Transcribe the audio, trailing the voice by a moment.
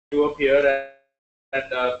grew up here,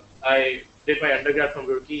 and I did my undergrad from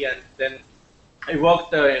Roorkee, and then I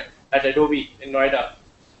worked at Adobe in Noida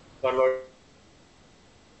for about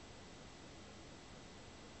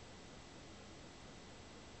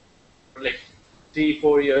like 3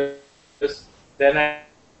 4 years. Then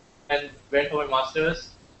I went for my masters,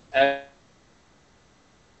 and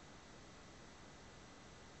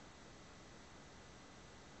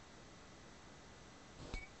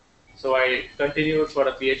so I continued for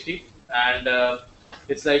a PhD, and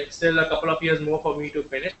it's like still a couple of years more for me to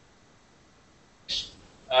finish.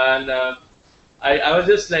 And I was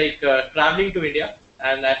just like traveling to India,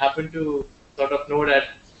 and I happened to sort of know that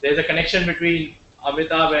there's a connection between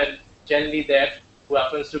Amitabh and Chen Li there, who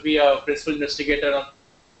happens to be a principal investigator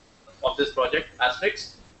of this project,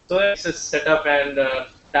 Asterix. So it's a setup, and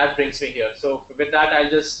that brings me here. So with that, I'll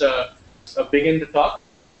just begin the talk.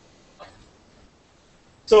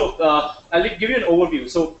 So I'll give you an overview.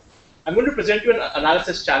 So I'm going to present you an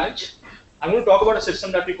analysis challenge. I'm going to talk about a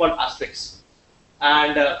system that we call Asterix.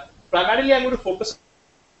 And primarily, I'm going to focus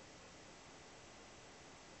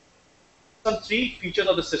on three features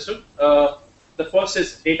of the system. The first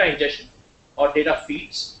is data ingestion or data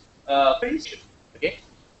feeds. Okay,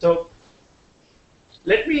 so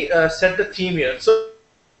let me set the theme here. So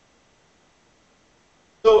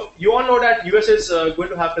you all know that US is going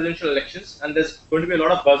to have presidential elections, and there's going to be a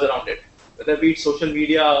lot of buzz around it. Whether it be social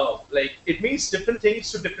media, like it means different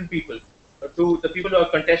things to different people. To the people who are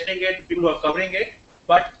contesting it, people who are covering it.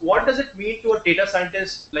 But what does it mean to a data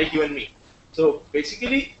scientist like you and me? So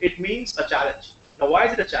basically, it means a challenge. Now, why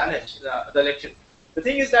is it a challenge? The election. The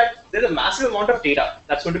thing is that there's a massive amount of data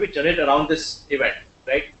that's going to be generated around this event,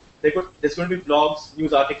 right? There's going to be blogs,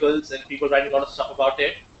 news articles, and people writing a lot of stuff about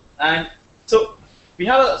it. And so we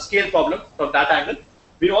have a scale problem from that angle.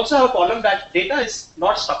 We also have a problem that data is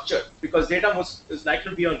not structured because data is likely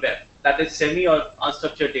to be on web. That is semi or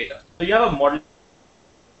unstructured data. So you have a model.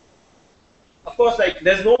 Of course, like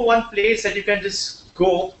there's no one place that you can just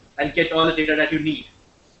go and get all the data that you need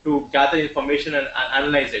to gather information and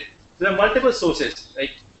analyze it. So there are multiple sources.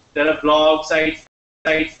 Like there are blog sites,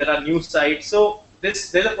 there are news sites. So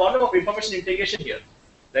there's a problem of information integration here,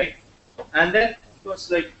 right? And then of course,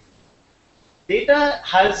 like data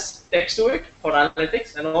has text to it for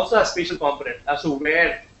analytics and also has spatial component as to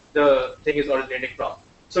where the thing is originating from.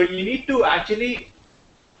 So you need to actually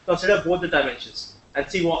consider both the dimensions and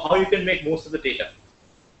see how you can make most of the data.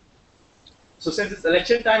 So since it's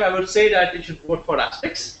election time, I would say that you should vote for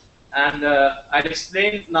Asterix, and I'll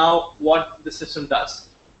explain now what the system does.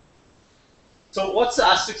 So what's the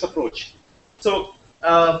Asterix approach? So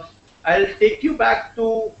I'll take you back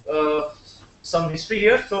to some history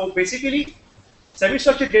here. So basically,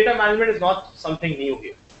 semi-structured data management is not something new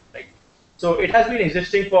here, right? So it has been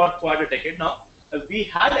existing for quite a decade now. We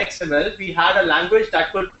had XML, we had a language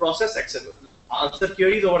that could process XML, answer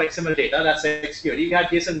queries over XML data, that's XQuery. We had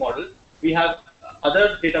JSON model, we have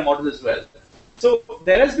other data models as well. So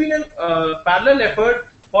there has been a parallel effort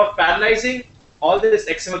for parallelizing all this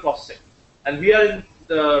XML processing. And we are in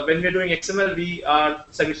when we're doing XML, we are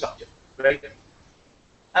semi-structured, right?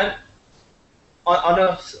 And on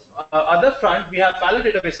a other front, we have parallel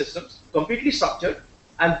database systems, completely structured,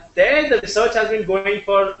 and there the research has been going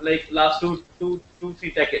for like last two,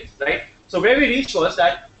 3 decades, right? So where we reached was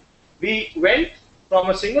that we went from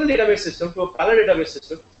a single database system to a parallel database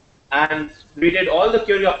system, and we did all the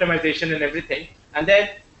query optimization and everything. And then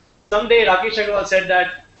someday Rakesh Agarwal said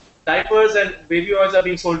that diapers and baby oils are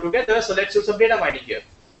being sold together, so let's do some data mining here.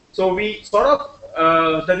 So we sort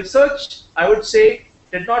of, the research, I would say,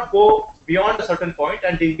 did not go beyond a certain point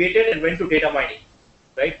and deviated and went to data mining,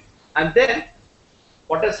 right? And then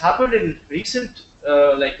what has happened in recent,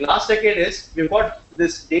 like last decade is we've got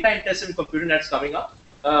this data intensive computing that's coming up.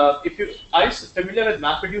 If you are you familiar with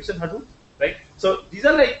MapReduce and Hadoop, right? So these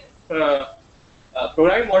are like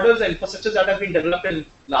programming models and infrastructures that have been developed in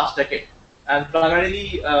last decade and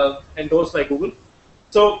primarily endorsed by Google.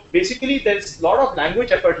 So basically, there's a lot of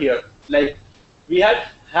language effort here. Like we had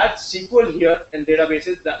SQL here in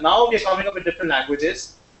databases. That now we are coming up with different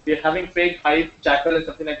languages. We are having Pig, Hive, Jackal, and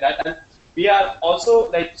something like that. And we are also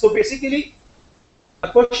like, so basically, a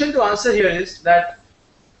question to answer here is that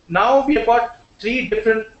now we have got 3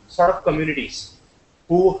 different sort of communities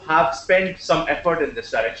who have spent some effort in this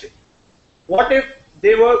direction. What if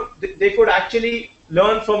they could actually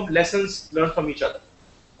learn from lessons learned from each other?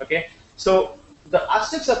 Okay, so the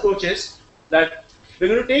Asterix approach is that we're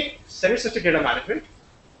going to take semi-structured data management.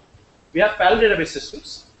 We have parallel database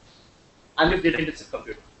systems, and we have data intensive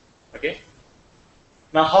computing. Okay.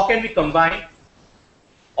 Now, how can we combine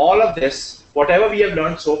all of this, whatever we have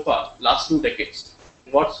learned so far, last 2 decades,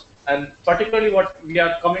 And particularly what we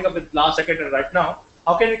are coming up with last second and right now,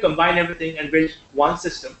 how can we combine everything and build one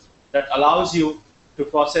system that allows you to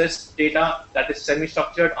process data that is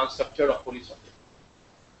semi-structured, unstructured, or fully structured.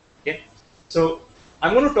 Okay, so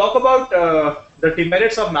I'm going to talk about the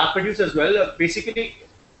demerits of MapReduce as well. Basically,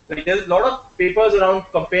 like, there's a lot of papers around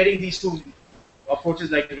comparing these two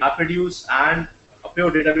approaches, like MapReduce and a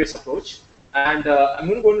pure database approach. And I'm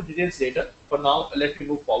going to go into details later. For now, let me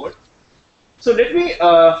move forward. So let me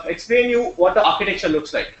explain you what the architecture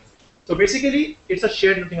looks like. So basically, it's a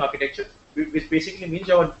shared networking architecture, which basically means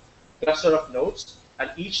you have a cluster of nodes, and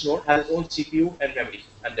each node has its own CPU and memory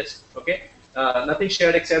and disk. Okay, nothing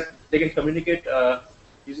shared except they can communicate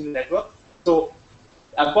using the network. So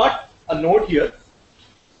I've got a node here.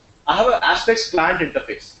 I have an Aspect client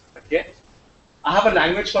interface. Okay, I have a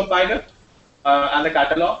language compiler and a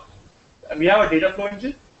catalog. We have a data flow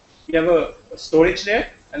engine. We have a storage layer,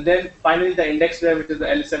 and then finally the index layer, which is the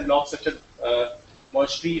LSM log structure,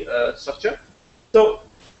 merge tree structure. So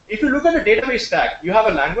if you look at the database stack, you have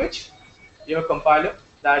a language, you have a compiler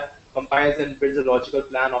that compiles and builds a logical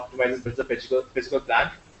plan, optimizes, builds a physical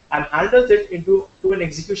plan, and handles it into an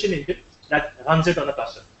execution engine that runs it on a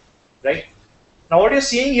cluster, right? Now what you're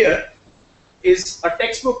seeing here is a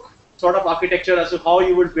textbook sort of architecture as to how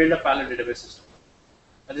you would build a parallel database system.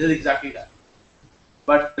 And this is exactly that.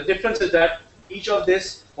 But the difference is that each of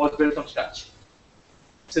this was built from scratch.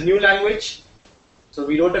 It's a new language, so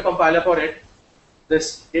we wrote a compiler for it.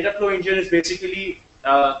 This data flow engine is basically,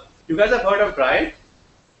 you guys have heard of Dryad?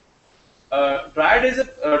 Dryad is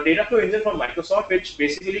a data flow engine from Microsoft, which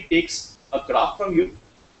basically takes a graph from you.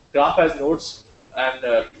 Graph has nodes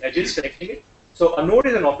and edges connecting it. So a node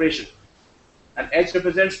is an operation. An edge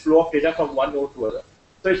represents flow of data from one node to other.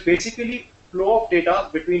 So it's basically flow of data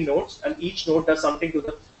between nodes, and each node does something to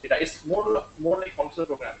the data. It's more like functional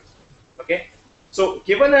programming. Okay. So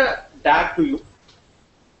given a DAG to you,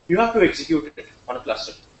 you have to execute it on a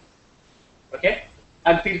cluster. Okay.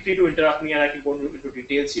 And feel free to interrupt me, and I can go into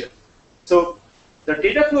details here. So the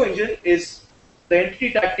data flow engine is the entity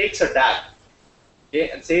that takes a DAG, okay,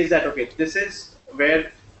 and says that, okay, this is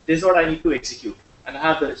what I need to execute, and I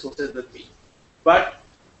have the resources with me. But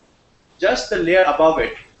just the layer above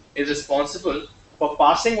it is responsible for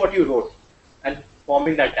parsing what you wrote and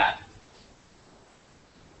forming that DAG.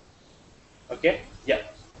 Okay? Yeah.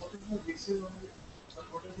 What is the basis on it?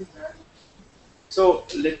 What is the DAG? So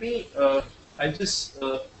let me, I'll just,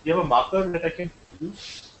 you have a marker that I can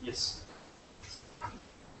use? Yes.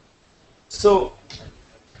 So,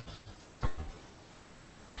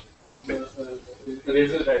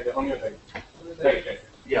 Razor right on your right. right.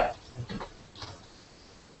 Yeah.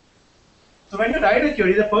 So when you write a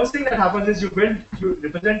query, the first thing that happens is you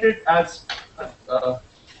represent it as a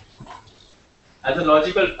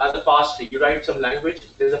parse tree. You write some language,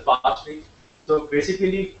 there's a parse tree. So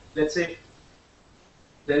basically, let's say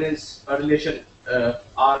there is a relation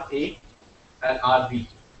RA and RB,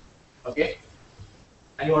 okay?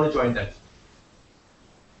 And you want to join them,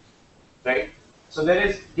 right? So there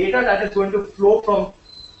is data that is going to flow from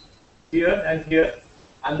here and here,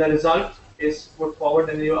 and the result is put forward,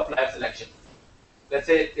 and you apply a selection. Let's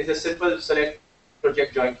say it's a simple select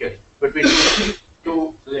project join query between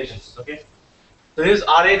two relations. Okay. So here's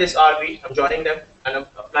RA, this RB. I'm joining them, and I'm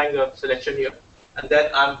applying a selection here, and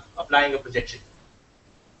then I'm applying a projection.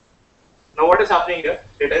 Now what is happening here?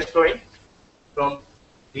 Data is flowing from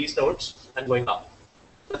these nodes and going up.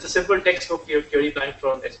 That's a simple textbook query plan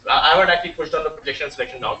from. I haven't actually pushed on the projection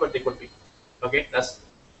selection now, but they could be. Okay.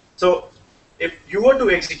 So if you were to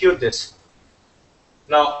execute this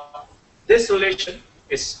now. This relation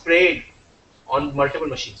is sprayed on multiple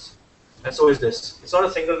machines, and so is this. It's not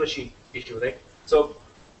a single machine issue, right? So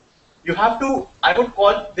you have to, I would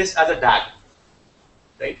call this as a DAG,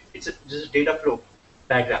 right? This is a data flow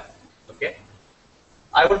diagram, okay?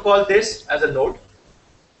 I would call this as a node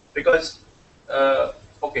because,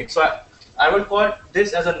 okay, so I would call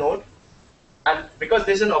this as a node, and because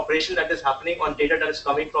this is an operation that is happening on data that is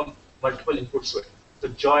coming from multiple inputs to it, so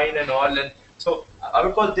join and all, and so I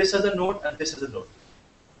would call this as a node and this as a node.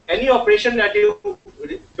 Any operation that you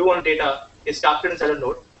do on data is captured inside a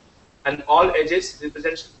node, and all edges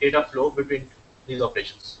represents data flow between these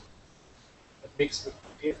operations. That makes it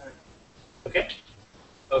clear. Okay.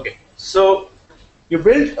 Okay. So you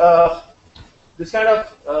build this kind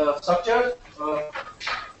of structure,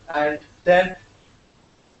 and then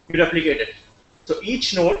you replicate it. So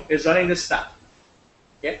each node is running this stack.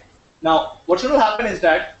 Okay. Now what's going to happen is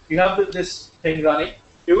that you have this thing running.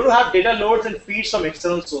 You're going to have data loads and feeds from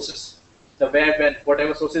external sources, the web and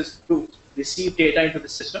whatever sources to receive data into the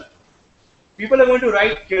system. People are going to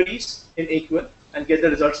write queries in AQL and get the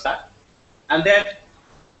results back. And then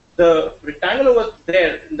the rectangle over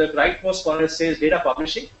there in the rightmost corner says data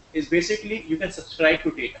publishing is basically you can subscribe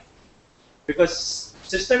to data, because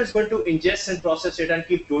system is going to ingest and process data and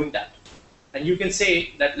keep doing that. And you can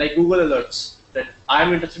say that, like Google Alerts, that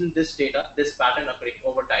I'm interested in this data, this pattern occurring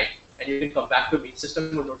over time, and you can come back to me,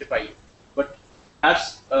 system will notify you. But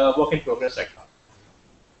that's work in progress right now.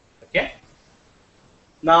 Okay.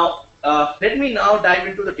 Now, let me now dive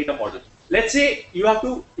into the data model. Let's say you are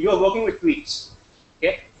working with tweets.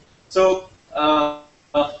 Okay. So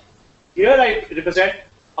here I represent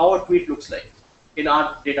how a tweet looks like in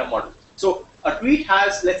our data model. So a tweet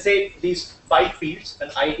has, let's say, these 5 fields: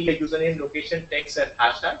 an ID, a username, location, text, and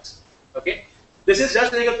hashtags. Okay. This is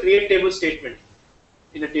just like a create table statement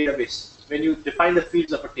in a database when you define the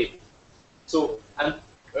fields of a table. So I'm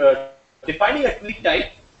defining a tweet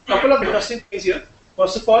type. Couple of interesting things here.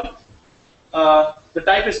 First of all, the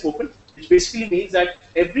type is open, which basically means that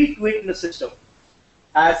every tweet in the system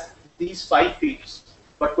has these 5 fields,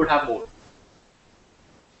 but could have more.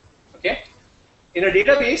 Okay. In a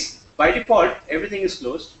database, by default, everything is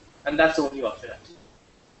closed, and that's the only option actually.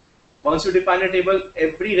 Once you define a table,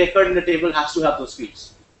 every record in the table has to have those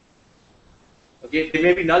fields. Okay, they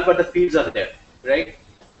may be null, but the fields are there, right?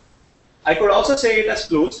 I could also say it as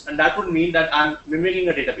closed, and that would mean that I'm mimicking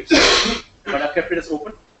a database, but I've kept it as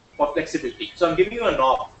open for flexibility. So I'm giving you a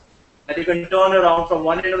knob that you can turn around from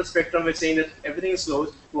one end of the spectrum with saying that everything is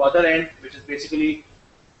closed to other end, which is basically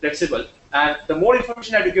flexible. And the more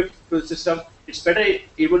information that you give to the system, it's better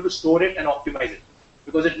able to store it and optimize it,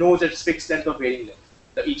 because it knows its fixed length or varying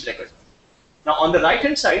length, each record. Now on the right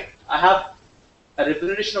hand side, I have a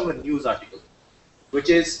representation of a news article, which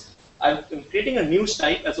is I'm creating a news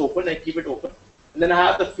type as open. I keep it open, and then I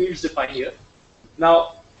have the fields defined here.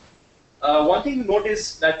 Now, one thing to note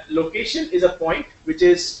is that location is a point which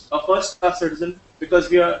is a first-class citizen, because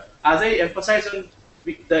we are, as I emphasize on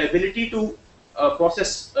the ability to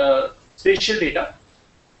process spatial data.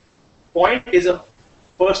 Point is a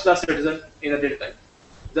first-class citizen in a data type,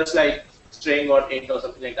 just like string or int or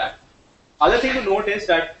something like that. Other thing to note is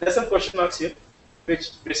that there's some question marks here,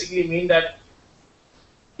 which basically mean that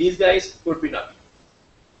these guys could be null.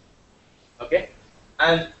 Okay,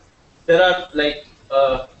 and there are like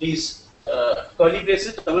these curly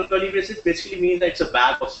braces, double curly braces, basically mean that it's a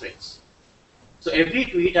bag of strings. So every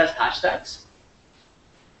tweet has hashtags,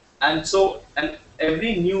 and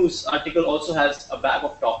every news article also has a bag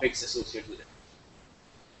of topics associated with it.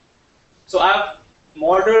 So I've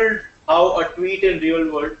modeled how a tweet in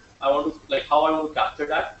real world, how I want to capture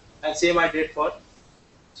that, and same I did for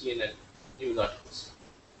CNN news articles.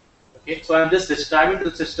 Okay, so I'm just describing to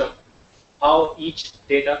the system how each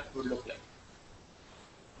data would look like.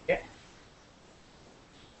 Okay.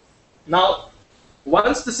 Now,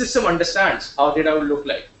 once the system understands how data will look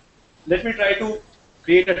like, let me try to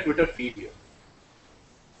create a Twitter feed here.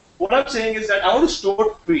 What I'm saying is that I want to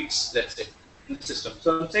store tweets, let's say, in the system.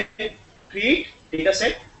 So I'm saying create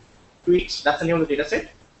dataset tweets. That's the name of the dataset.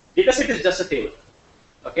 Dataset is just a table.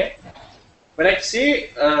 Okay. When I say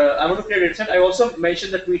I want to create a dataset, I also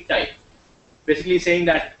mention the tweet type, basically saying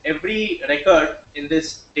that every record in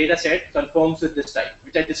this dataset conforms with this type,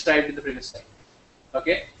 which I described in the previous slide.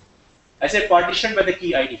 Okay. I say partitioned by the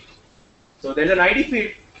key ID. So there's an ID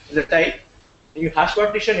field in the type, and you hash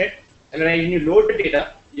partition it, and when you load the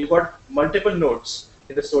data, you've got multiple nodes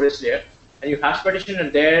in the storage layer, and you hash partition,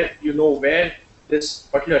 and there you know where this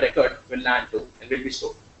particular record will land to and will be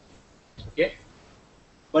stored. Okay,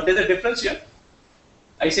 but there's a difference here.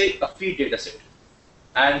 I say a feed dataset,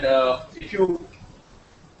 and if you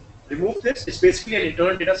remove this, it's basically an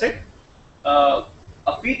internal dataset.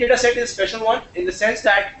 A feed dataset is a special one in the sense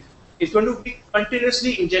that it's going to be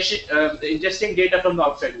continuously ingesting data from the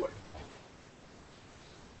outside world.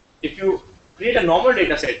 If you create a normal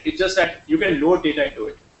dataset, it's just that you can load data into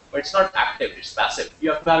it, but it's not active, it's passive.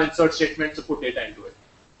 You have to have insert statements to put data into it.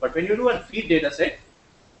 But when you do a feed dataset,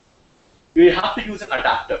 you have to use an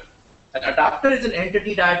adapter. An adapter is an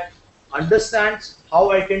entity that understands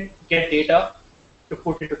how I can get data to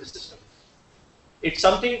put into the system. It's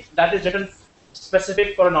something that is written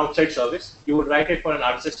specific for an outside service. You would write it for an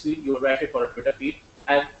RSS feed, you would write it for a Twitter feed,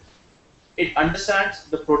 and it understands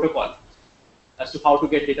the protocol as to how to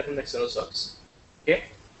get data from the external service. Okay,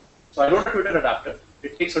 so I wrote a Twitter adapter.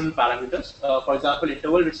 It takes certain parameters. For example,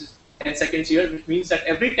 interval, which is 10 seconds here, which means that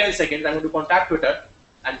every 10 seconds I'm going to contact Twitter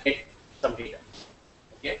and get some data.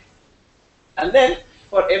 Okay, and then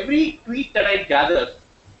for every tweet that I gather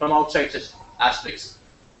from outside aspects,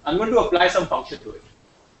 I'm going to apply some function to it.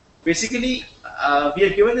 Basically, we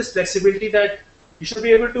are given this flexibility that you should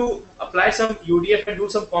be able to apply some UDF and do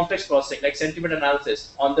some complex processing like sentiment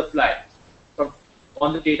analysis on the fly from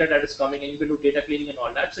on the data that is coming, and you can do data cleaning and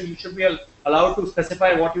all that. So you should be allowed to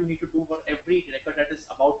specify what you need to do for every record that is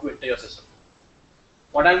about to enter your system.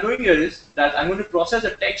 What I'm doing here is that I'm going to process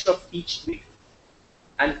the text of each tweet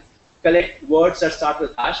and collect words that start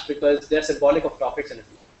with hash because they're symbolic of topics in a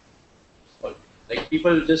tweet. Like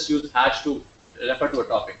people just use hash to refer to a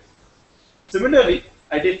topic. Similarly,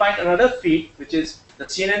 I define another feed which is the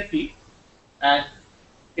CNN feed, and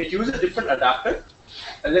it uses a different adapter.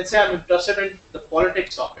 And let's say I'm interested in the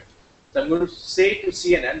politics topic. So I'm going to say to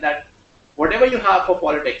CNN that whatever you have for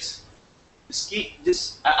politics,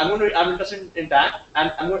 I'm interested in that,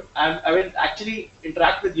 and I will actually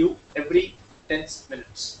interact with you every 10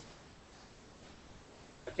 minutes.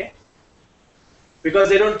 Okay? Because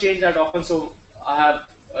they don't change that often, so I have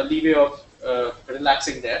a leeway of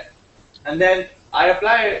relaxing there. And then I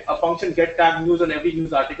apply a function get tag news on every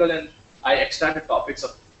news article, and I extract the topics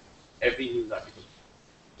of every news article.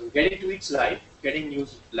 So getting tweets live, getting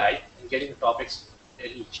news live, and getting the topics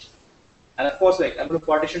in each. And of course, like I'm going to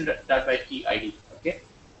partition that by key ID. Okay.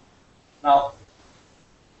 Now,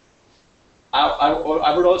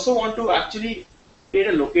 I would also want to actually create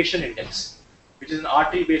a location index, which is an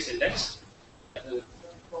R-tree-based index.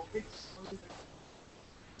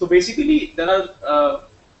 So basically, there are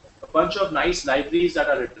a bunch of nice libraries that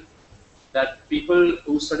are written that people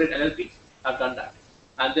who studied NLP have done that,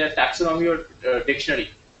 and they're taxonomy or dictionary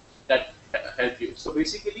that help you. So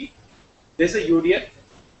basically, there's a UDF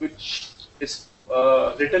which is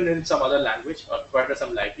written in some other language or quite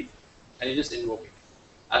some library, and you just invoke it.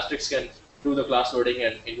 Asterisk can do the class loading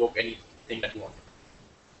and invoke anything that you want.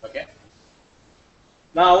 Okay.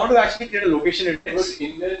 Now I want to actually create a location index.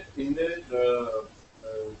 In that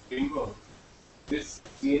framework, this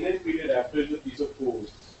CNN feed adapter is a piece of code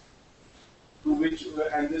to which,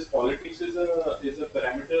 and this politics is a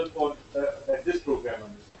parameter for that this program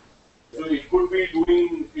understands. So it could be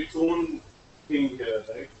doing its own thing here,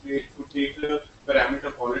 right? It could take the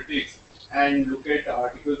parameter politics and look at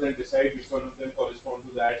articles and decide which one of them correspond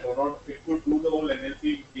to that or not. It could do the whole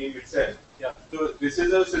NLP game itself. Yeah. So this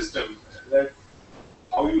is a system that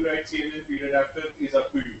how you write CNN feed adapter is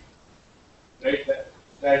up to you, right?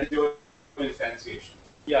 That is your instantiation.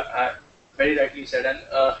 Yeah, very rightly said. And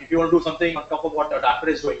if you want to do something on top of what the adapter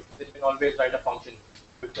is doing, then you can always write a function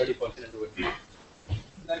with 30% and do it.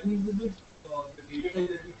 That means that the data type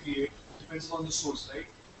that we create depends on the source, right?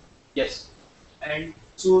 Yes. And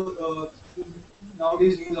so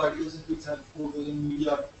nowadays news articles and tweets have photos and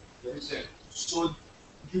media. Yes. So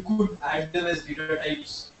you could add them as data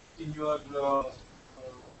types in your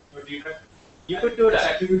data. You could do as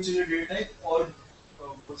that. attributes in your data type, or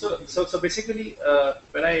So basically,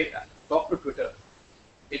 when I talk to Twitter,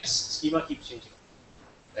 its schema keeps changing,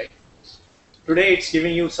 right? Today it's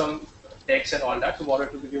giving you some text and all that. Tomorrow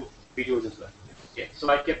it will give you videos as well. Okay, so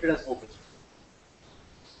I kept it as open,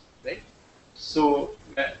 right? So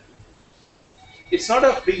it's not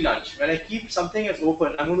a free lunch. When I keep something as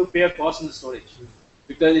open, I'm going to pay a cost in the storage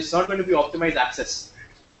because it's not going to be optimized access.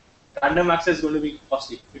 Random access is going to be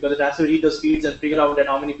costly because it has to read those feeds and figure out that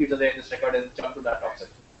how many feeds are there in this record and jump to that option,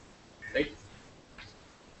 right?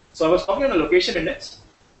 So I was talking on a location index.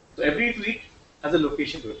 So every tweet has a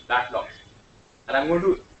location to it, backlog, and I'm going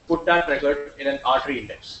to put that record in an R-tree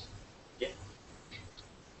index. Okay.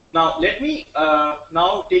 Now let me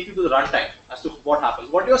now take you to the runtime as to what happens.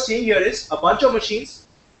 What you're seeing here is a bunch of machines,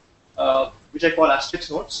 which I call asterisk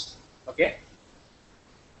nodes. Okay,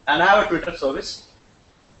 and I have a Twitter service.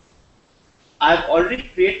 I've already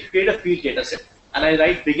created a feed dataset, and I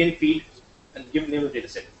write begin feed and give name of the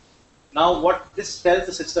dataset. Now, what this tells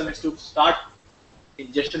the system is to start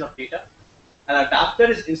ingestion of data. An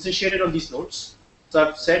adapter is instantiated on these nodes. So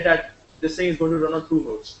I've said that this thing is going to run on 2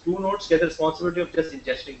 nodes. 2 nodes get the responsibility of just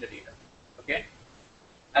ingesting the data. Okay,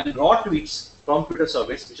 and raw tweets from Twitter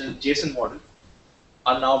service, which is a JSON model,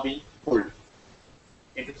 are now being pulled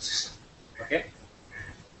into the system. Okay,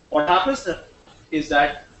 what happens is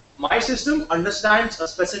that my system understands a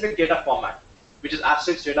specific data format, which is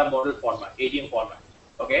abstract data model format, ADM format.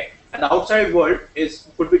 Okay, and the outside world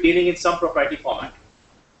could be dealing in some proprietary format.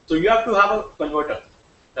 So you have to have a converter.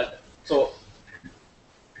 So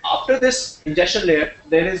after this ingestion layer,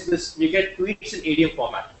 there is this, we get tweets in ADM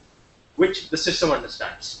format, which the system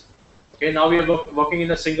understands. Okay, now we are working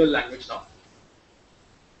in a single language now.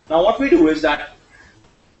 Now what we do is that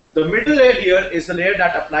the middle layer here is the layer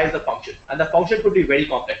that applies the function, and the function could be very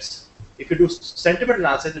complex. If you do sentiment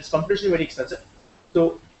analysis, it's completely very expensive.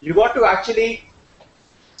 So you got to actually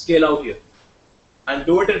scale out here and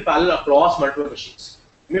do it in parallel across multiple machines.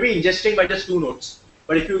 maybe ingesting by just 2 nodes.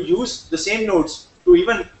 But if you use the same nodes to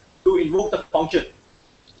even to invoke the function,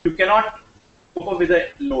 you cannot cope up with the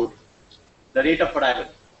load, the rate of arrival.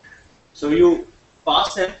 So you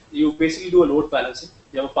pass them, you basically do a load balancing.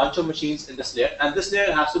 You have a bunch of machines in this layer, and this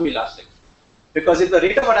layer has to be elastic. Because if the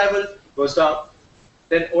rate of arrival goes down,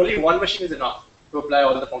 then only one machine is enough to apply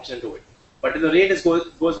all the function to it. But if the rate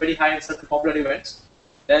goes very high in certain popular events,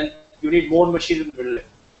 then you need more machines in the middle layer.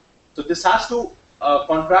 So this has to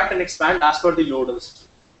contract and expand as per the load of the system.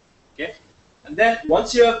 Okay, and then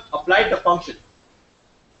once you have applied the function,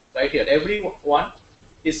 right here, every one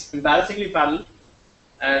is embarrassingly parallel,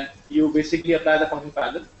 and you basically apply the function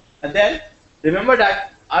parallel. And then remember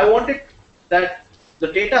that I wanted that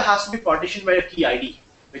the data has to be partitioned by a key ID,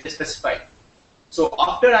 which is specified. So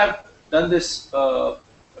after I've done this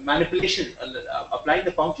manipulation and applying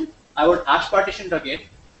the function, I would hash partition it again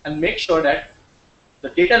and make sure that the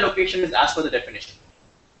data location is as per the definition.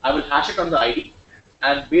 I will hash it on the ID,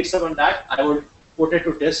 and based on that, I will put it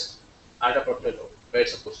to disk at a particular node where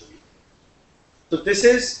it's supposed to be. So this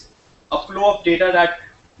is a flow of data that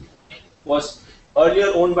was earlier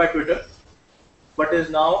owned by Twitter, but is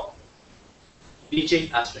now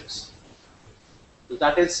reaching Asterisk. So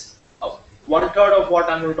that is 1/3 of what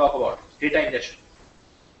I'm going to talk about, data ingestion.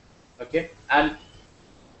 Okay, and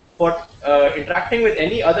for interacting with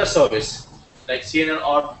any other service like CNN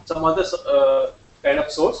or some other kind of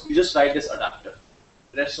source, you just write this adapter.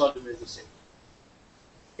 The rest all remains the same.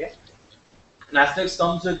 Okay, and Asterisk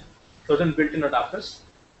comes with certain built-in adapters,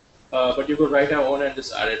 but you could write your own and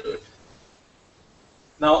just add it to it.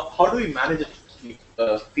 Now, how do we manage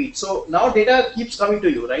a feed? So now data keeps coming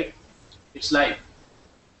to you, right? It's live.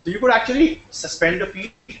 So you could actually suspend the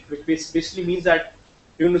feed, which basically means that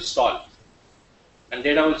you're going to stall, and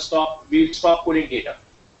data will stop. We'll stop pulling data.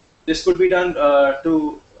 This could be done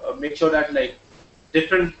to make sure that like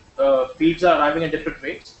different feeds are arriving at different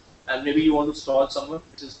rates, and maybe you want to stall somewhere,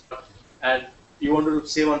 which is, and you want to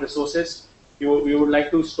save on resources. You would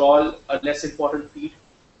like to stall a less important feed,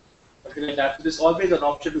 something like that. So there's always an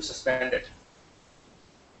option to suspend it.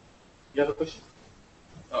 You have a question?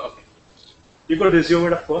 Oh, okay. You could resume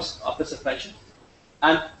it, of course, after suspension,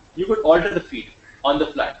 and you could alter the feed on the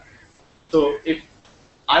fly. So if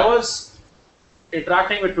I was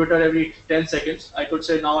interacting with Twitter every 10 seconds, I could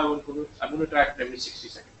say now I'm going to interact every 60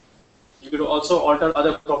 seconds. You could also alter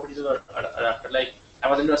other properties of the adapter. Like I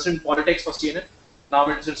was interested in politics for CNN, now I'm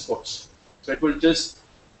interested in sports. So it will just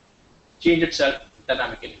change itself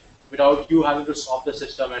dynamically without you having to stop the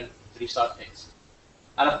system and restart things.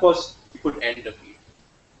 And of course, you could end the feed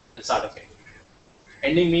and start again.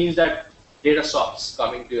 Ending means that data stops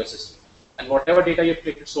coming to your system, and whatever data you've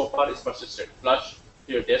collected so far is persisted, flush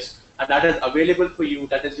to your disk, and that is available for you.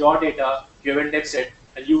 That is your data. You have indexed it,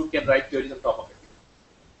 and you can write queries on top of it.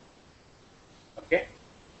 Okay.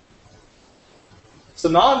 So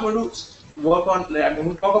now I'm going to work on. I'm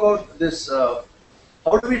going to talk about this.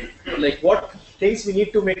 How do we what things we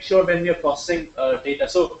need to make sure when we are processing data.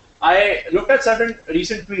 So I looked at certain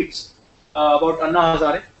recent tweets about Anna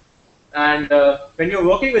Hazare. And when you're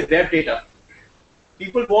working with web data,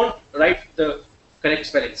 people won't write the correct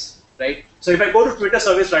spellings, right? So if I go to Twitter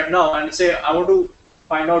service right now and say I want to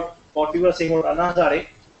find out what people are saying about Anna Hazare,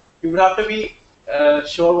 you would have to be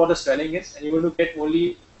sure what the spelling is, and you're going to get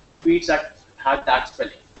only tweets that have that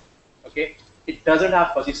spelling. Okay, it doesn't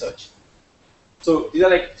have fuzzy search. So these are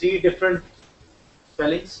like 3 different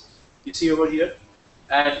spellings you see over here,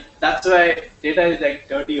 and that's why data is like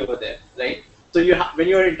dirty over there, right? So you when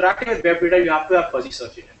you're interacting with web data, you have to have fuzzy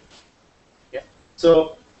search in it. Yeah.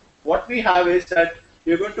 So what we have is that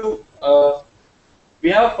we're going to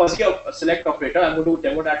we have a fuzzy select operator. I'm going to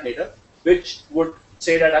demo that later, which would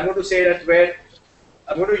say that I'm going to say that where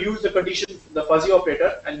I'm going to use the condition, the fuzzy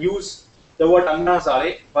operator, and use the word Anna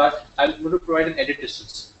Hazare, but I'm going to provide an edit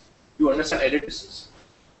distance. You understand edit distance?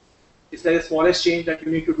 It's like the smallest change that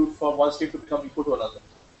you need to do from one string to become equal to another.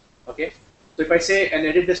 Okay. So if I say an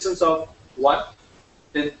edit distance of 1,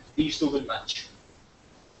 then these 2 will match.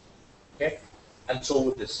 Okay, and so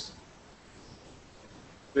would this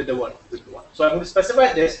with the 1, with the 1. So I'm going to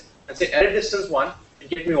specify this and say edit distance 1 and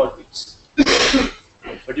get me all tweets.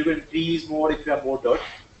 But you can increase more if you have more dirt.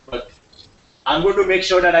 But I'm going to make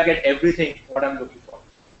sure that I get everything what I'm looking for.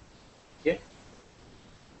 Okay.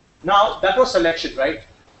 Now that was selection, right?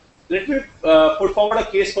 Let me put forward a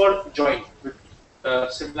case for join with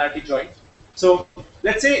similarity join. So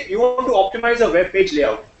let's say you want to optimize a web page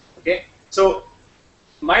layout. Okay, so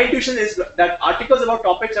my intuition is that articles about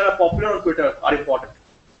topics that are popular on Twitter are important.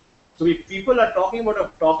 So if people are talking about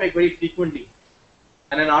a topic very frequently,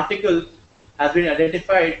 and an article has been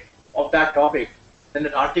identified of that topic, then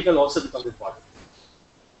that article also becomes important.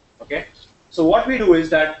 Okay. So what we do is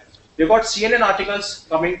that we've got CNN articles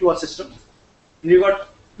coming to our system, and we've got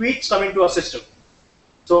tweets coming to our system.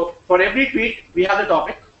 So for every tweet, we have the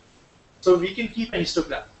topic. So we can keep a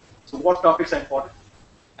histogram. So what topics are important?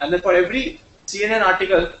 And then for every CNN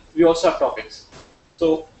article, we also have topics.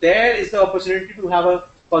 So there is the opportunity to have a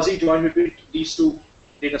fuzzy join between these two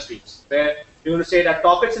data streams, where you're going to say that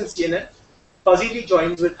topics in CNN fuzzily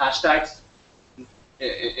joins with hashtags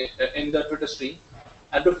in the Twitter stream,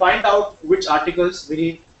 and to find out which articles we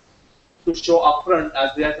need to show upfront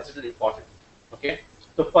as they are considered important. Okay.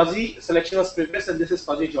 So fuzzy selection was previous, and this is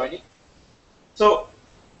fuzzy joining. So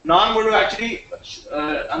now I'm going to actually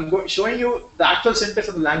showing you the actual syntax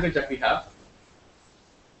of the language that we have.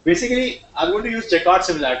 Basically, I'm going to use Jacquard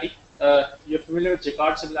similarity. You're familiar with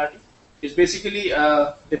Jacquard similarity? It basically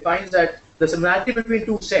defines that the similarity between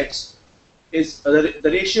two sets is the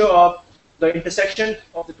ratio of the intersection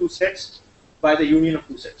of the two sets by the union of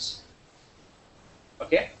two sets.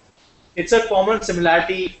 Okay, it's a common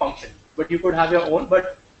similarity function, but you could have your own.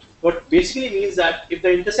 But what basically means that if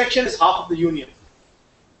the intersection is half of the union,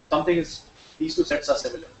 something is, these two sets are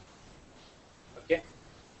similar. Okay,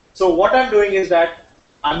 so what I'm doing is that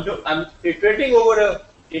I'm iterating over a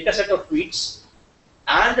data set of tweets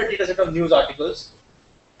and a data set of news articles,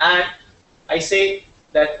 and I say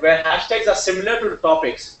that where hashtags are similar to the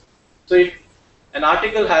topics. So if an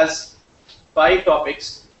article has 5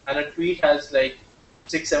 topics and a tweet has like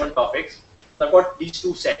 6, 7 topics, so I've got these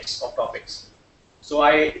two sets of topics. So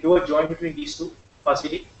I do a join between these two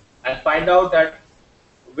fuzzily and find out that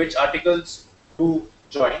which articles to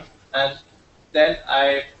join, and then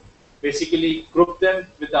I basically group them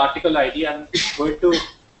with the article ID. I'm going to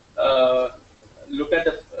look at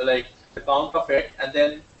the count of it, and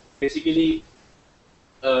then basically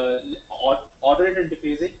order it and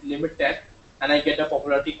decrease it, limit 10, and I get a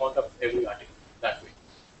popularity count of every article that way.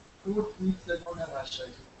 Two tweets that don't have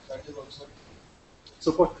hashtags, that is also.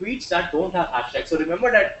 So for tweets that don't have hashtags, so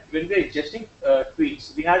remember that when we're ingesting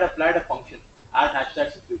tweets, we had applied a function, add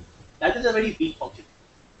hashtags to tweet. That is a very weak function.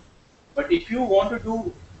 But if you want to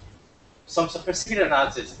do some sophisticated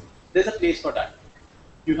analysis, there's a place for that.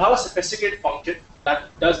 You have a sophisticated function that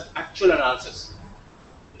does actual analysis,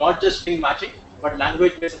 not just string matching, but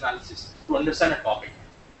language-based analysis to understand a topic.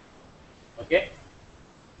 Okay,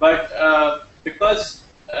 but because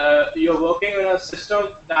you're working in a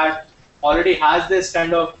system that already has this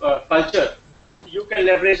kind of culture, you can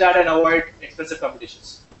leverage that and avoid expensive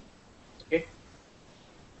competitions. Okay.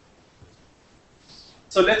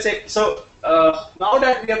 So let's say, now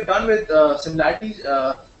that we have done with similarities,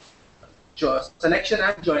 selection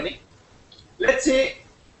and joining, let's say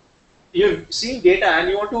you've seen data and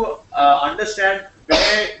you want to understand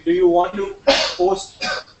where do you want to post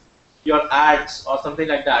your ads or something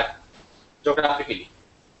like that geographically.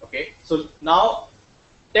 Okay, so now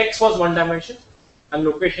text was one dimension and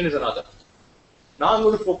location is another. Now I'm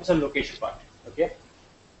going to focus on location part. Okay,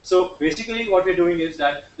 so basically what we're doing is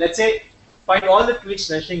that, let's say, find all the tweets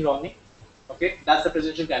mentioning Romney. Okay, that's the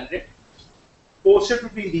presidential candidate. Post it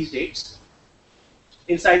between these dates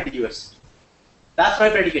inside the US. That's my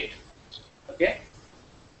predicate. Okay,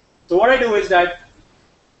 so what I do is that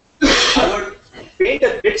I would paint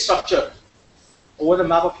a grid structure over the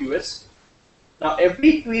map of US. Now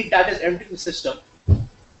every tweet that is entering the system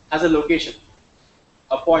has a location,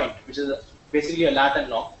 a point, which is basically a lat and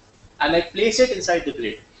long, and I place it inside the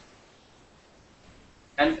grid.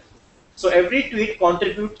 And so every tweet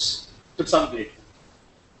contributes to some grid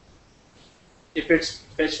if it's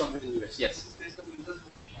fetched from within the US. Yes.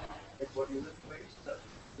 What user provides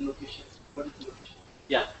the location. What is the location?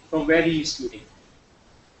 Yeah, from where he is tweeting.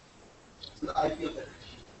 So the IP of that.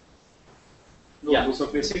 Yeah. So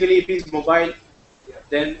basically, if he's mobile,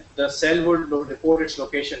 then the cell would report its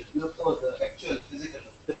location. Oh, the actual physical.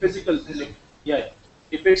 The physical. Yeah.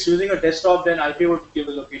 If it's using a desktop, then IP would give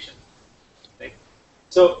the location. Right.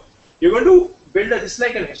 So you're going to build this is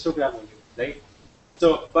like an histogram only, right?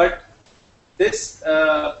 So, but this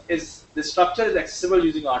the structure is accessible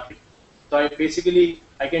using R-tree. So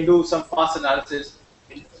I can do some fast analysis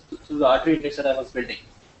through the R-tree index that I was building,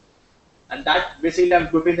 and that basically I'm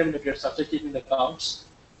grouping them into grid structure, keeping the counts.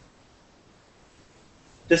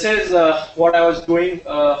 This is what I was doing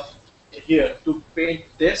here to paint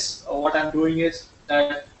this. What I'm doing is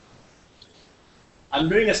that I'm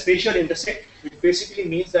doing a spatial intersect, which basically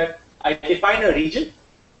means that I define a region.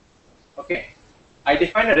 Okay, I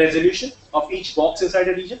define a resolution of each box inside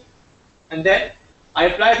a region, and then I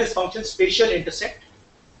apply this function spatial intersect,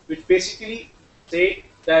 which basically say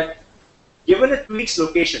that given a tweet's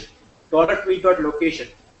location, $tweet.location,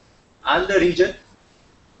 and the region,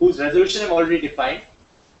 whose resolution I've already defined.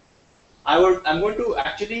 I'm going to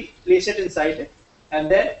actually place it inside it,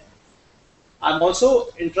 and then I'm also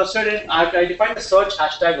interested in, I defined the search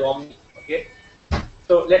hashtag Romney. Okay,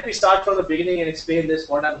 so let me start from the beginning and explain this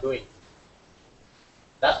what I'm doing.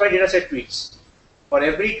 That's my dataset tweets. For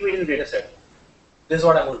every tweet in the dataset, this is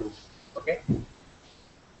what I'm going to do. Okay,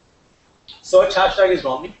 search hashtag is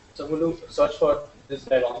Romney, so I'm going to search for this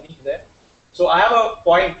guy Romney there. So I have a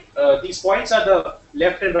point. These points are the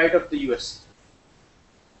left and right of the US.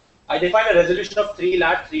 I define a resolution of 3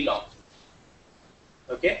 lat, 3 long.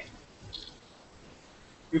 Okay.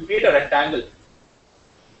 You create a rectangle.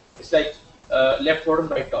 It's like left bottom,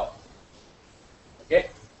 right top. Okay.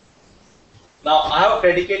 Now I have a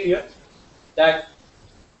predicate here that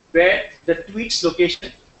where the tweet's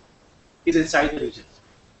location is inside the region.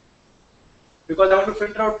 Because I want to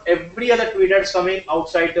filter out every other tweet that's coming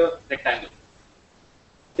outside the rectangle.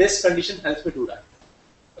 This condition helps me do that.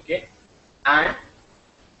 Okay. And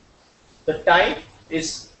the time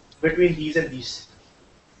is between these and these,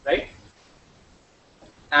 right?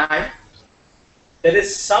 And there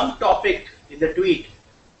is some topic in the tweet,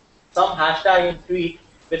 some hashtag in tweet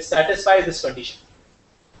which satisfies this condition.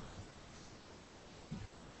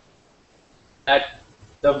 That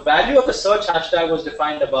the value of the search hashtag was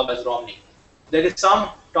defined above as Romney. There is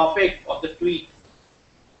some topic of the tweet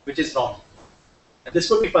which is Romney. And this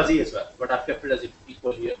could be fuzzy as well, but I've kept it as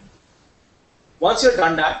equal here. Once you're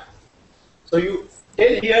done that, so you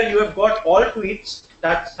till here you have got all tweets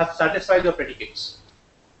that have satisfied your predicates.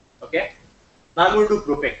 Okay. Now I'm going to do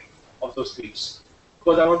grouping of those tweets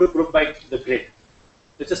because I want to group by the grid.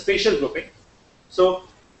 It's a spatial grouping. So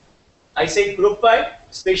I say group by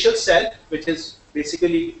spatial cell, which is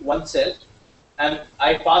basically one cell, and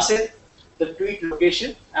I pass in the tweet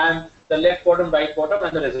location and the left bottom, right bottom,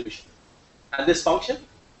 and the resolution. And this function,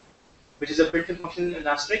 which is a built-in function in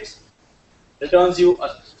asterisk, returns you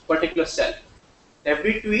a particular cell.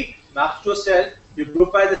 Every tweet maps to a cell, you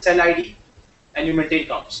group by the cell ID, and you maintain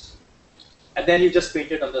counts. And then you just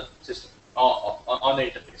paint it on the system, on the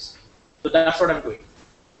interface. So that's what I'm doing.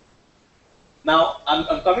 Now,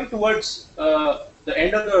 I'm coming towards the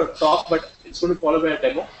end of the talk, but it's going to follow by a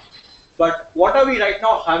demo. But what are we right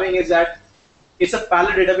now having is that it's a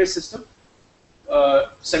parallel database system.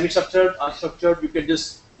 Semi-structured, unstructured, you can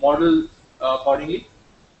just model accordingly.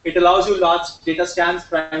 It allows you large data scans,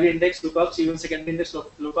 primary index lookups, even secondary index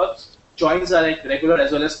lookups. Joins are like regular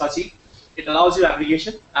as well as fuzzy. It allows you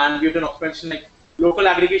aggregation, and we have an option like local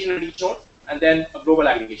aggregation at each node, and then a global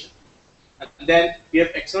aggregation. And then we have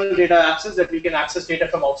external data access that we can access data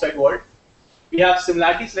from outside world. We have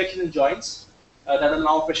similarity selection and joins that are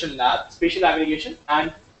now operational lab, spatial aggregation,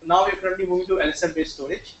 and now we're currently moving to LSM-based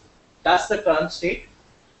storage. That's the current state.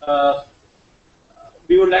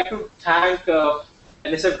 We would like to thank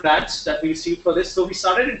NSF grants that we received for this. So we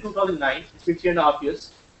started in 2009. It's been 3.5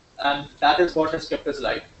 years, and that is what has kept us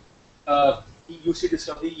alive. UC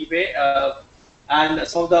Discovery, eBay, and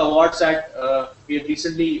some of the awards that we have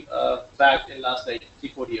recently bagged in the last like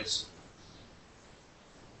 3-4 years.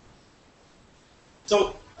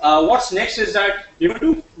 So what's next is that we're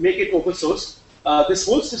going to make it open source. This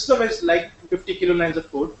whole system is like 50 kilolines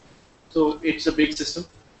of code, so it's a big system.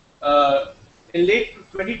 In late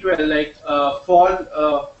 2012, like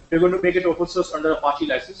fall, we're going to make it open source under Apache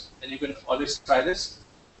license, and you can always try this.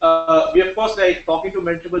 We of course like talking to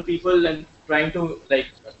multiple people and trying to like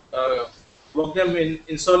work them in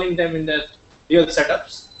installing them in their real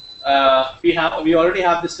setups. We already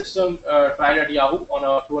have this system tried at Yahoo on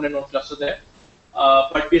a 200 node cluster there,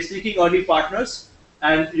 but we're seeking early partners,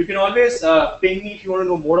 and you can always ping me if you want to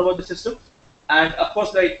know more about the system. And of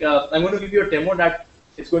course, like I'm going to give you a demo that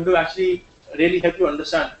is going to actually really help you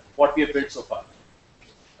understand what we have built so far.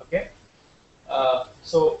 Okay,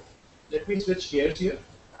 so let me switch gears here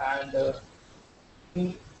and let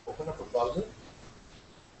me open up a browser.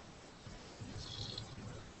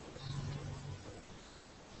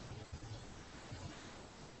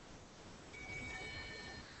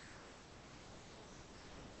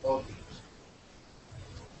 Okay.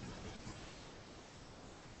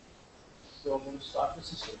 So I'm going to start the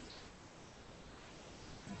system.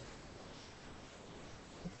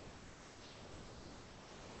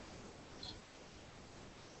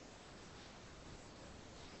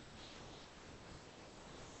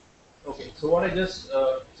 Okay, so what I just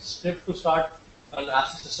script to start an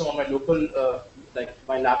ASIC system on my local, like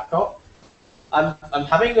my laptop. I'm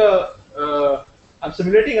having I'm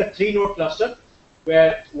simulating a 3-node cluster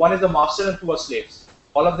where one is a master and 2 are slaves.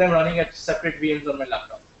 All of them running at separate VMs on my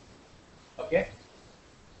laptop. Okay.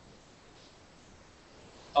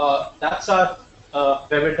 That's our web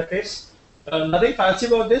interface. Nothing fancy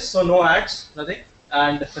about this, so no ads, nothing.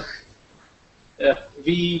 And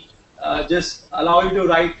we just allow you to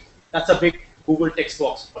write. That's a big Google text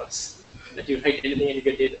box for us. That you write anything and you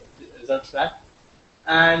get the results back.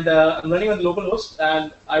 And I'm running on the local host,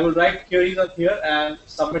 and I will write queries on here and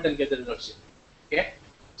submit and get the results here. Okay.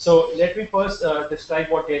 So let me first describe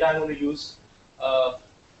what data I'm going to use.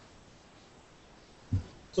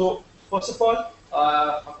 So first of all,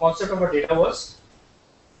 a concept of a data was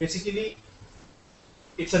basically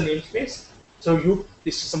it's a namespace. So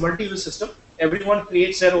this is a multi-use system. Everyone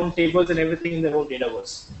creates their own tables and everything in their own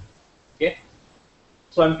Dataverse. Okay.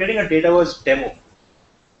 So I'm creating a Dataverse demo,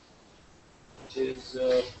 which is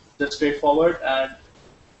just straightforward, and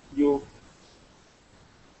you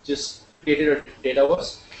just created a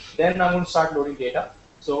Dataverse. Then I'm going to start loading data.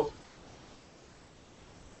 So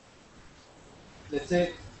let's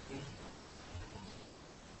say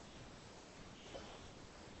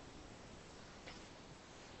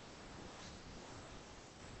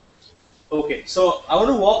okay, so I want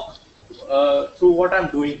to walk through what I'm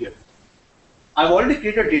doing here. I've already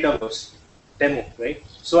created a Dataverse demo, right?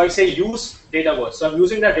 So I say use Dataverse. So I'm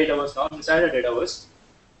using that Dataverse now. I'm inside a Dataverse.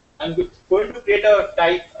 I'm going to create a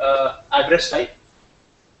type, address type,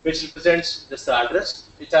 which represents just the address.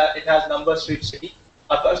 It has number, street, city.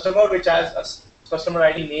 A customer which has a customer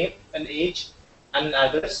ID name, an age, and an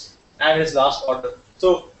address, and his last order.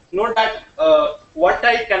 So note that what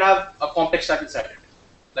type can have a complex type inside it.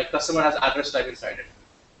 Like customer has address type inside it.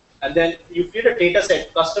 And then you create a data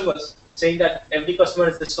set, customers, saying that every customer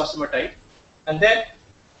is this customer type. And then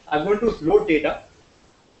I'm going to load data.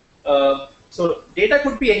 So data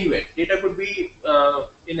could be anywhere. Data could be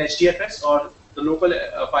in HDFS or the local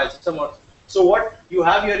file system. So what you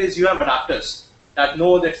have here is you have adapters that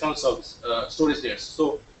know the external service storage layers.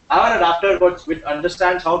 So I have an adapter which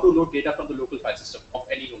understands how to load data from the local file system of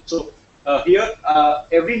any node. So here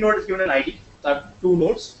every node is given an ID. So I have two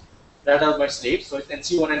nodes that are my slaves. So it's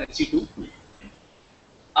NC1 and NC2.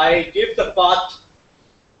 I give the path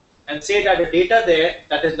and say that the data there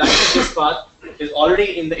that is lying in this path is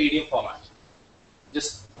already in the ADM format.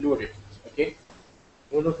 Just load it. Okay.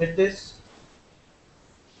 I'm going to hit this.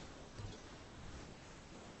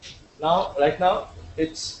 Now, right now,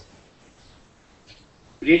 it's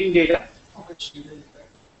reading data.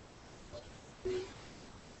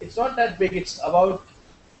 It's not that big. It's about,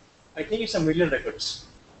 I think it's 1 million records.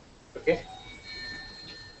 Okay.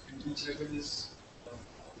 Each record is.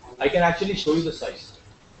 I can actually show you the size.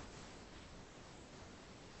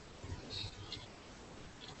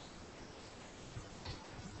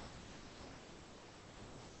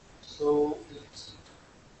 So it's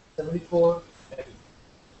 74 MB.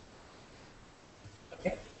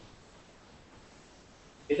 Okay.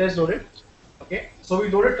 Data is loaded. Okay. So we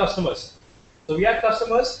loaded customers. So we have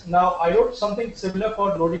customers. Now I wrote something similar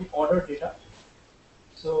for loading order data.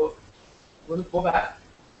 So we'll go back.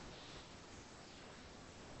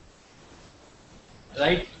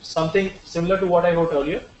 Write something similar to what I wrote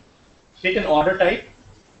earlier. Take an order type.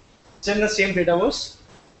 It's in the same Dataverse.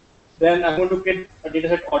 Then I'm going to get a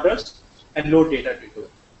dataset orders and load data into it.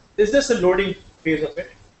 This is just the loading phase of it.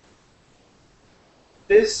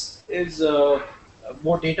 This is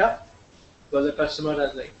more data because the customer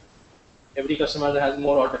has every customer has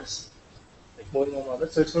more orders, more and more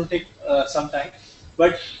orders. So it's going to take some time.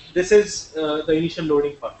 But this is the initial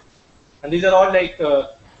loading part. And these are all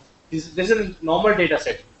this is a normal data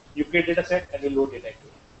set. You create data set and you load data into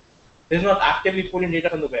it. This is not actively pulling data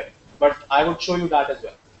from the web, but I would show you that as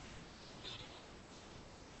well.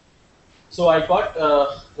 So I got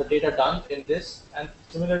the data done in this, and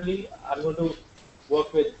similarly, I'm going to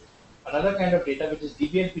work with another kind of data, which is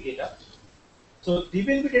DBNP data. So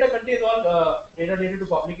DBNP data contains all data related to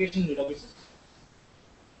publication databases.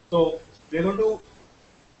 So we're going to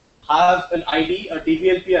have an ID, a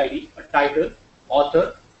DBNP ID, a title,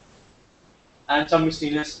 author, and some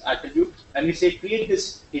miscellaneous attribute, and we say create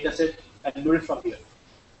this data set and load it from here.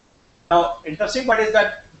 Now, interesting part is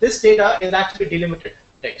that this data is actually delimited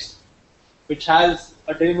text, which has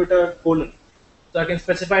a delimiter colon. So I can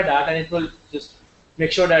specify that, and it will just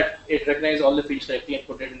make sure that it recognizes all the fields correctly and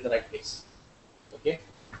put it in the right place. Okay.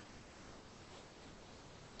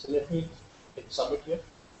 So let me hit submit here.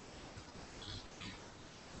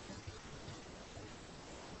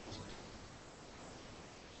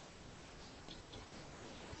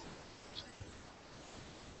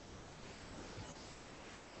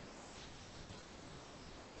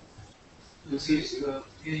 You see,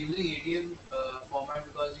 you're using ADM format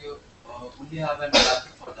because you only have an adapter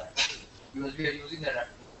for that. Because we are using the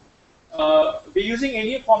adapter. We're using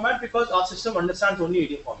ADM format because our system understands only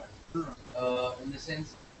ADM format. In the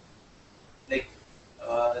sense,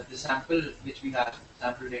 the sample which we have,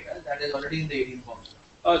 sample data, that is already in the ADM form.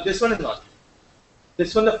 This one is not.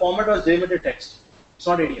 This one, the format was delimited text. It's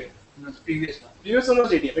not ADM. No, the previous one. Previous one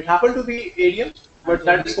was ADM. It happened to be ADM, but so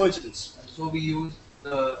that is coincidence. So we use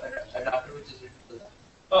the adapter which is written for that.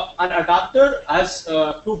 An adapter has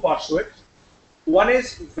two parts to it. One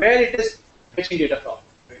is where it is fetching data from,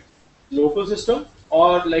 local system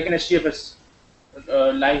or like an HDFS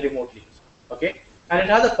lying remotely. Okay, and it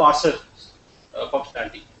has a parser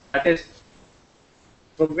functionality. That is,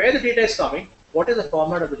 from where the data is coming, what is the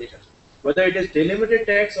format of the data? Whether it is delimited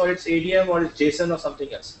text or it's ADM or it's JSON or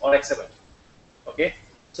something else or XML. Okay,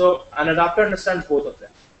 so an adapter understands both of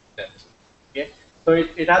them. Okay, so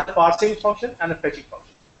it has a parsing function and a fetching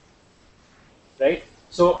function. Right?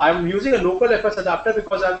 So I'm using a local FS adapter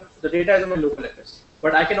because the data is on my local FS.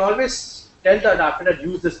 But I can always tell the adapter that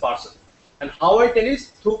use this parser. And how I tell is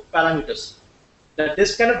through parameters. That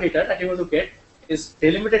this kind of data that you want to get is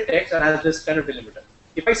delimited text and has this kind of delimiter.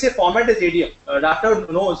 If I say format is ADM, adapter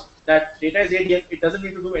knows that data is ADM, it doesn't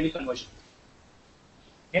need to do any conversion.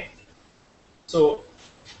 Okay? So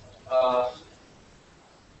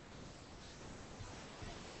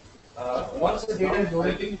once the data is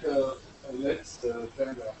loaded, I think let's try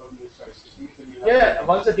and wrap up this nicely. yeah,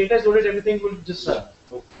 once the data is loaded, everything will just run.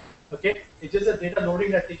 Okay. Okay, it's just the data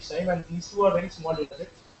loading that takes time, and these two are very small data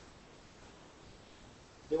sets.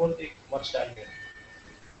 They won't take much time here.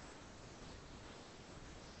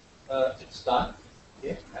 It's done.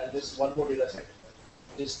 Okay, and this one more data set.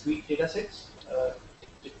 This tweet data sets.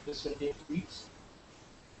 This will take tweets.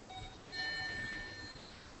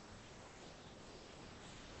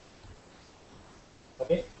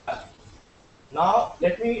 Okay. Now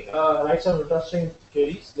let me write some interesting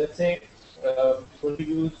queries. Let's say we're going to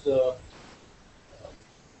use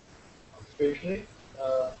filtering.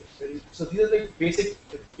 So these are the basic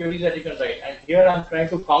queries that you can write. And here I'm trying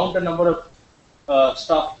to count the number of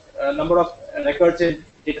number of records in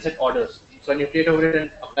dataset orders. So when you create over it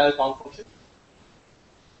and apply the count function,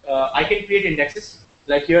 I can create indexes.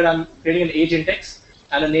 Like here I'm creating an age index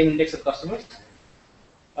and a name index of customers.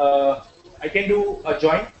 I can do a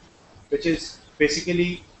join, which is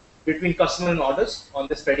basically between customer and orders on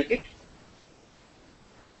this predicate.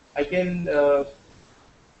 I can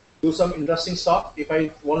do some interesting stuff if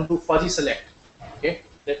I want to do fuzzy select. Okay,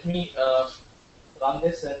 let me run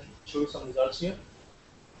this and show you some results here.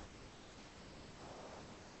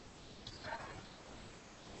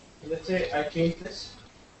 Let's say I change this.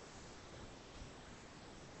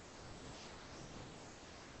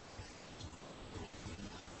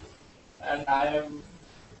 And I am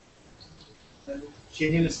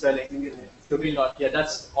changing the spelling to be not. Yeah,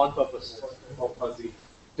 that's on purpose. Fuzzy.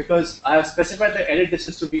 Because I have specified the edit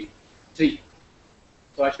distance to be 3.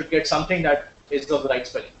 So I should get something that is of the right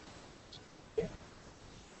spelling. Okay.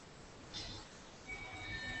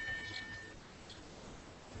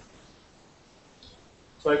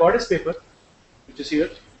 So I got this paper, which is here,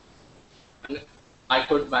 and I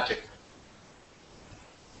could match it.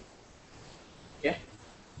 Okay.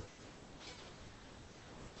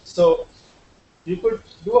 So you could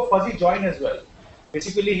do a fuzzy join as well.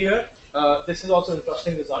 Basically here, this is also an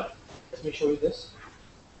interesting result. Let me show you this.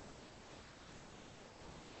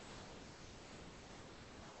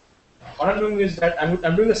 What I'm doing is that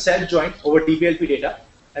I'm doing a self join over DBLP data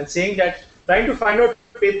and saying that trying to find out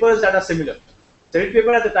papers that are similar. So every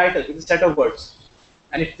paper has a title with a set of words.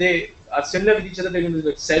 And if they are similar with each other, they're going to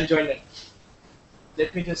do self join.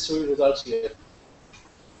 Let me just show you results here.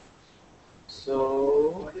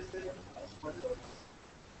 So,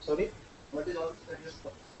 sorry? What is all this?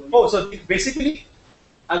 Oh, so basically,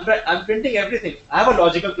 I'm printing everything. I have a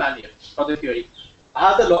logical plan here for the theory. I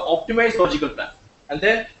have the optimized logical plan. And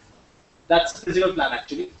then that's the physical plan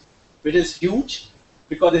actually, which is huge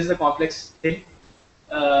because this is a complex thing.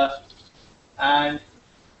 And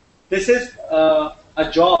this is a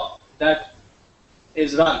job that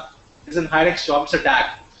is run. This is a Hynix job, it's a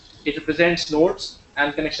tag. It represents nodes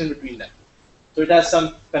and connection between them. So it has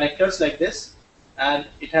some connectors like this, and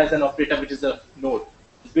it has an operator which is a node.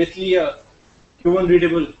 It's basically a human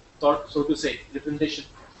readable, so to say, representation.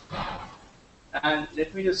 And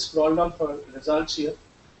let me just scroll down for results here.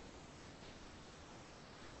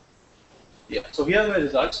 Yeah, so here are my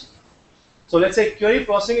results. So let's say query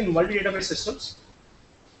processing in multi-database systems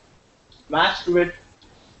matched with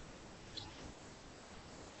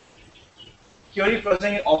query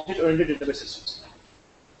processing in object-oriented database systems.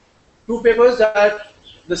 Two papers that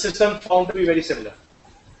the system found to be very similar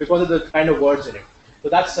because of the kind of words in it. So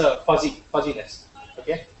that's fuzziness.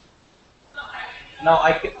 Okay. Now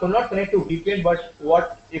I could not connect to VPN, but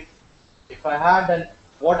what if I had, and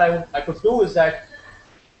what I could do is that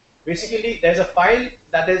Basically, there's a file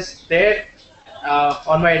that is there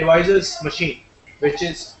on my advisor's machine, which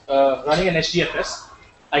is running an HDFS.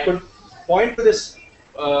 I could point to this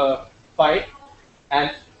file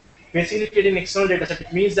and basically create an external data set.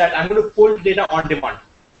 It means that I'm going to pull data on demand.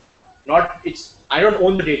 Not it's I don't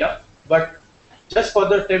own the data, but just for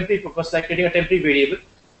the temporary purpose, like creating a temporary variable,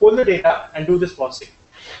 pull the data and do this processing.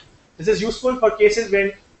 This is useful for cases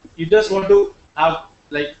when you just want to have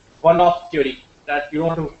like one-off query that you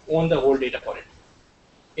don't want to own the whole data for it.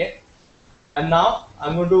 Okay, and now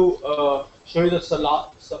I'm going to show you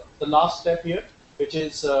the last step here, which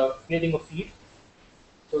is creating a feed.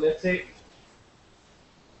 So let's say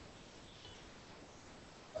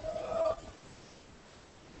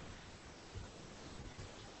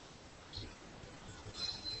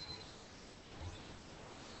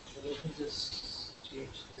let me just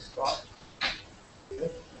change this part. Here.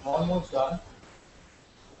 I'm almost done.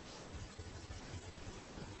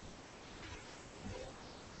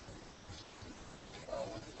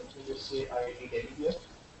 Let me just say IIT Delhi here.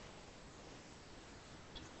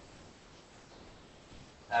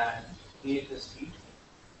 And create this feed.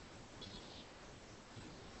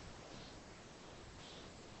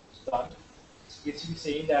 It's done. It's basically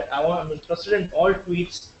saying that I'm interested in all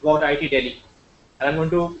tweets about IIT Delhi. And I'm going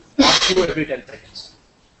to ask you every 10 seconds.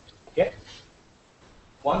 Okay?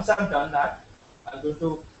 Once I'm done that, I'm going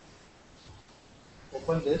to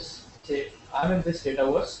open this, say I'm in this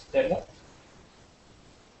Dataverse demo.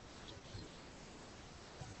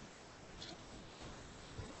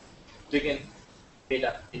 Begin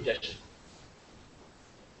data ingestion.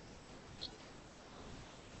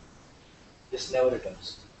 This never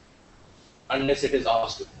returns unless it is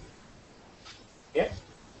asked to. Okay?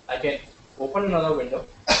 I can open another window,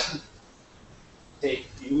 say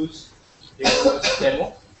use Dataverse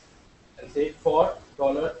demo, and say for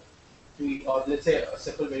 $3, or let's say a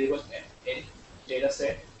simple variable in data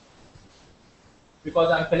set, because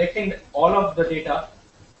I'm collecting all of the data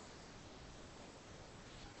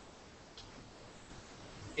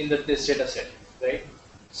in this data set, right?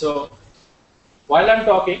 So while I'm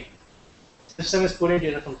talking, system is pulling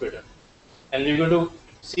data from Twitter, and we're going to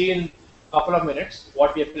see in a couple of minutes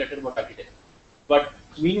what we have collected about IIT Delhi. But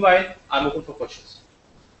meanwhile, I'm open for questions.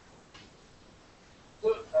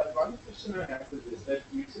 So one question I have is this, that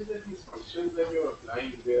you say that these functions that you're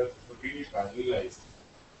applying, they are completely parallelized.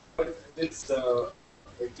 But this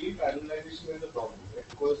parallelization is a problem, right?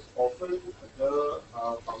 Because often the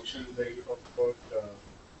functions that you talk about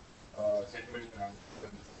sentiment analysis,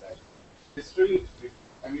 that history,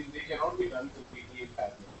 I mean, they cannot be done completely in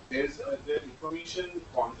parallel. There's the information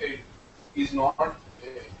content is not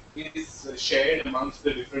is shared amongst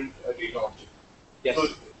the different data objects. Yes.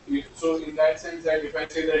 So in that sense, that if I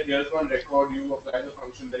say that here's one record, you apply the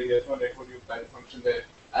function there, here's one record, you apply the function there,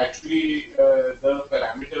 actually the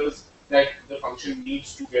parameters that the function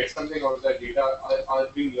needs to get something out of that data are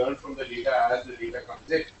being learned from the data as the data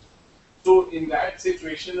comes in. So in that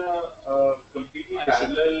situation, a completely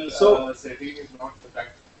parallel setting is not the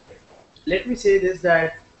fact. Let me say this,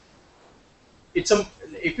 that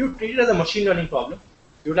if you treat it as a machine learning problem,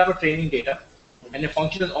 you would have a training data, and a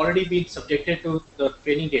function has already been subjected to the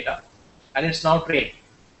training data, and it's now trained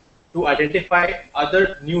to identify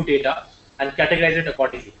other new data and categorize it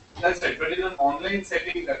accordingly. That's right, but in an online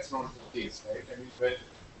setting, that's not the case, right? I mean,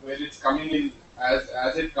 where it's coming in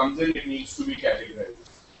as it comes in, it needs to be categorized.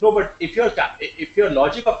 No, but if your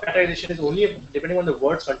logic of categorization is only depending on the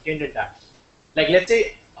words contained in that, like let's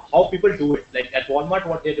say how people do it, like at Walmart,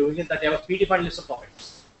 what they're doing is that they have a predefined list of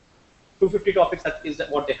topics, 250 topics, that is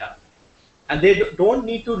what they have, and they don't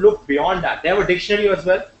need to look beyond that. They have a dictionary as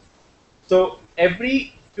well, so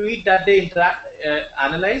every tweet that they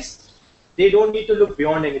analyze, they don't need to look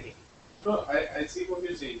beyond anything. No, I see what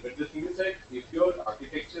you're saying, but the thing is that if your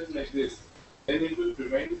architecture is like this, then it will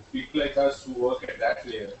prevent people like us who work at that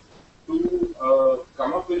layer to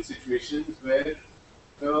come up with situations where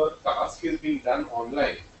the task is being done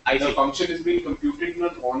online. The function is being computed in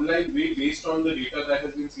an online way based on the data that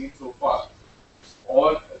has been seen so far,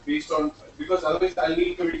 or based on, because otherwise I'll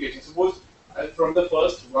need communication. Suppose from the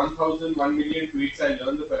first 1,000, 1 million tweets, I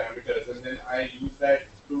learn the parameters, and then I use that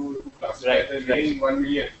to classify the remaining 1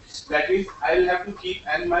 million. That means I'll have to keep,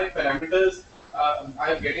 and my parameters,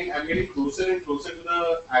 I'm getting closer and closer to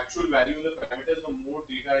the actual value of the parameters the more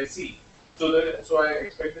data I see. So I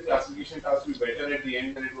expect the classification task to be better at the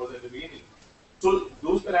end than it was at the beginning. So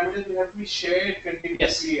those parameters will have to be shared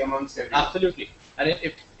continuously amongst everyone. Absolutely. And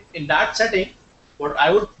if in that setting, what I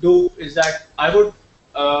would do is that I would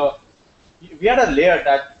we had a layer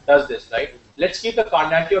that does this, right? Let's keep the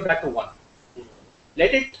cardinality of that to 1.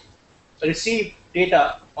 Let it receive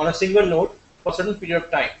data on a single node for a certain period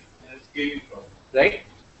of time, And it's scaling from. right?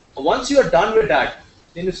 Once you are done with that,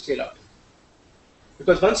 then you scale out.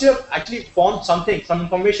 Because once you have actually formed something, some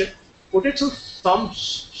information, put it to some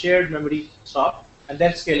shared memory stuff, and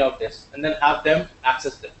then scale out this, and then have them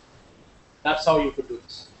access them. That's how you could do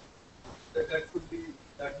this. That would be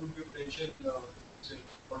potential say,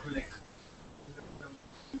 bottleneck.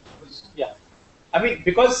 Yeah. I mean,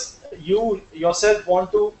 because you yourself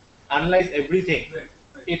want to analyze everything, Right,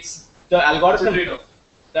 right. it's the algorithm Trade-off.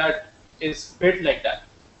 that is built like that.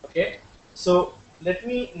 Okay. So let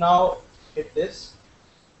me now hit this.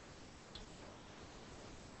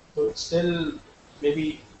 So it's still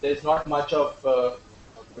maybe there's not much of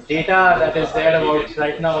data that is there about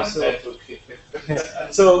right now. So That's okay.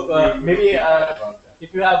 so maybe About that.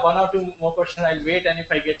 if you have one or two more questions, I'll wait, and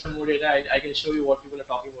if I get some more data, I can show you what people are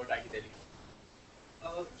talking about. I can tell you.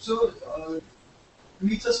 So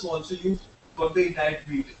tweets are small, so you got the entire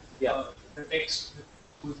tweet. Yeah. The text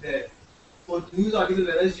was there. For the news article,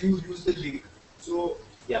 whereas you use the link. So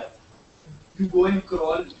Yeah. you go and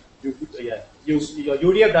crawl. Your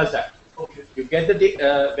UDF does that. Okay. You get the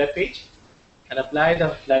web page and apply the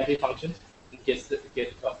library function and get the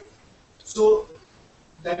copy. So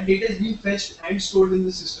that data is being fetched and stored in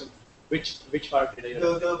the system. Which part of data?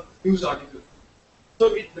 The news article, So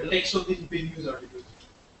the text of the news article.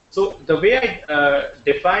 So the way I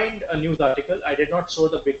defined a news article, I did not store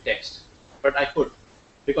the big text, but I could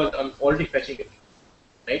because I'm already fetching it.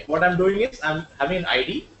 Right? What I'm doing is I'm having an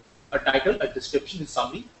ID, a title, a description, a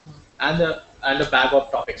summary, and a bag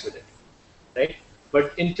of topics with it. Right?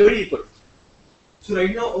 But in theory, you could. So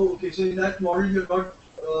right now, okay. So in that model, you're not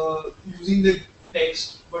using the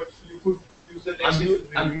text, but you could use the text.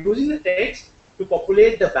 I'm using the text to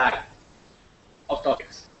populate the bag of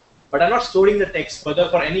topics, but I'm not storing the text further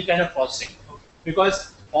for any kind of processing,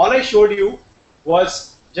 because all I showed you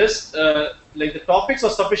was just like the topics are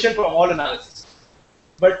sufficient for all analysis.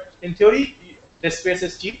 But in theory, this space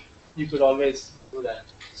is cheap. You could always do that.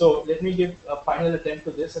 So let me give a final attempt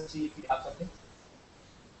to this and see if we have something.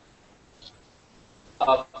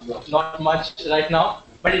 Not much right now,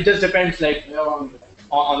 but it just depends like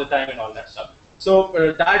on the time and all that stuff.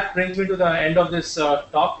 So that brings me to the end of this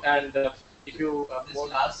talk. And if you This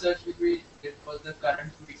last search which we did for the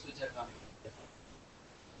current tweets which are coming.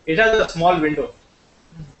 it has a small window.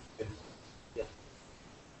 Yeah.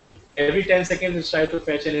 Every 10 seconds it's trying to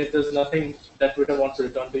fetch, and it does nothing that Twitter wants to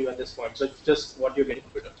return to you at this point. So it's just what you're getting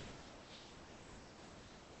from Twitter.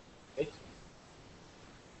 Okay.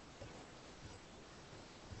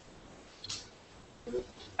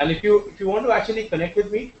 And if you want to actually connect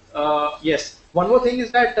with me, yes. One more thing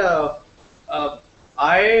is that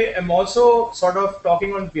I am also sort of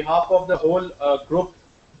talking on behalf of the whole group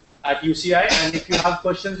at UCI. And if you have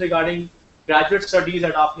questions regarding graduate studies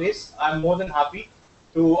at our place, I'm more than happy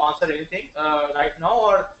to answer anything right now.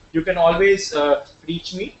 Or you can always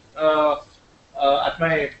reach me at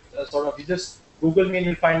my sort of. You just Google me and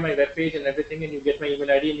you'll find my webpage and everything, and you get my email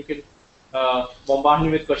ID, and you can bombard me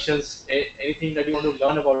with questions, anything that you want to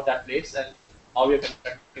learn about that place and how we are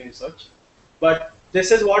conducting research. But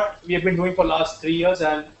this is what we have been doing for the last 3 years,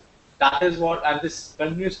 and that is what, and this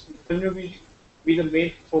continues to be the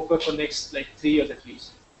main focus for next like 3 years at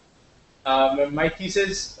least. My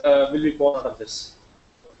thesis will be born out of this.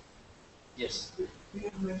 Yes. We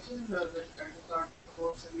have mentioned that kind of chart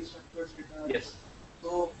about semi-structured data. Yes.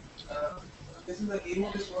 So, this is the aim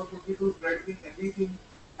of this work would be to try to bring everything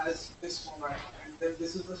as this format, and then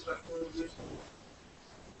this is the structure which,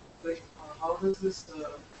 like, how does this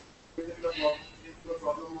fit into the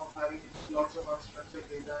problem of having lots of unstructured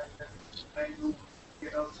data and then trying to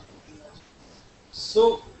get out something else?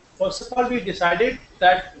 So first of all, we decided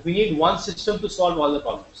that we need one system to solve all the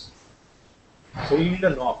problems. So you need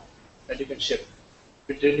a knob that you can ship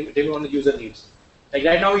depending on the user needs. Like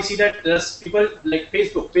right now, we see that there's people like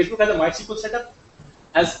Facebook. Facebook has a MySQL setup,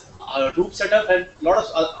 has a Root setup, and a lot of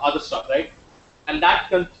other stuff, right? And that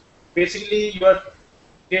can basically you are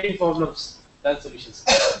creating problems than solutions.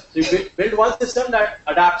 So you build one system that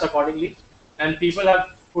adapts accordingly, and people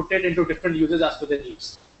have put it into different users as per their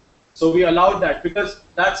needs. So we allowed that because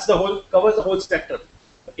that's the whole covers the whole spectrum.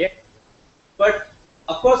 Okay, but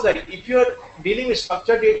of course, like if you're dealing with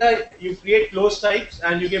structured data, you create closed types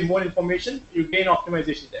and you get more information, you gain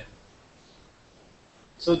optimization there.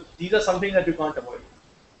 So these are something that you can't avoid.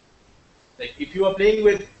 Like if you are playing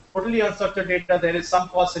with totally unstructured data, there is some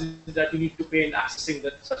cost that you need to pay in accessing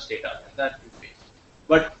such data, and that you pay.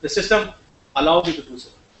 But the system allows you to do so.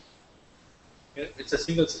 It's a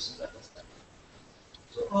single system that does that.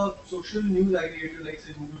 So social news aggregator like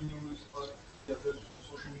say Google News or the other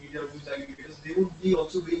social media news aggregators, they would be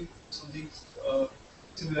also doing something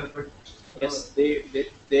similar, but Yes,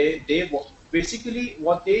 basically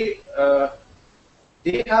what they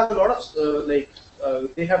have a lot of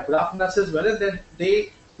they have graph analysis as well, and then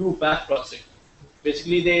they do batch processing.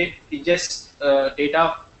 Basically, they ingest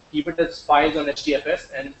data, keep it as files on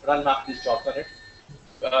HDFS, and run map these jobs on it.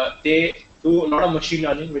 They do a lot of machine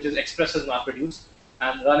learning, which is expressed as MapReduce,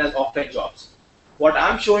 and run as offline jobs. What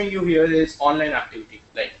I'm showing you here is online activity.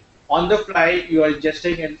 Like on the fly, you are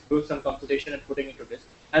ingesting and doing some computation and putting into this.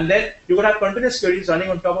 And then you would have continuous queries running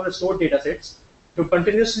on top of the stored data sets to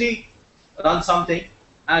continuously run something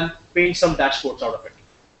and paint some dashboards out of it.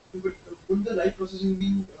 but would the live processing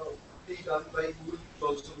be done by Google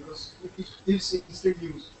also, because it gives instant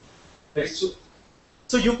news, right? Yes.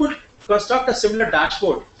 So you could construct a similar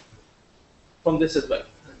dashboard from this as well.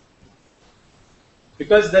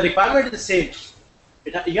 Because the requirement is the same.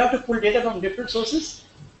 You have to pull data from different sources.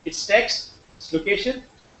 It's text, it's location,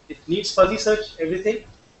 it needs fuzzy search, everything.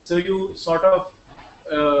 So you sort of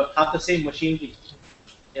have the same machinery.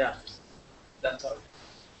 Yeah, that's all.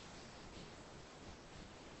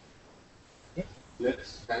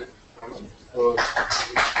 Let's thank Aman for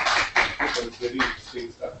some very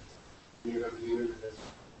interesting stuff. You have really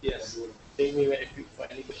Yes. Take me if you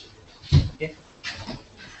find any questions. Okay.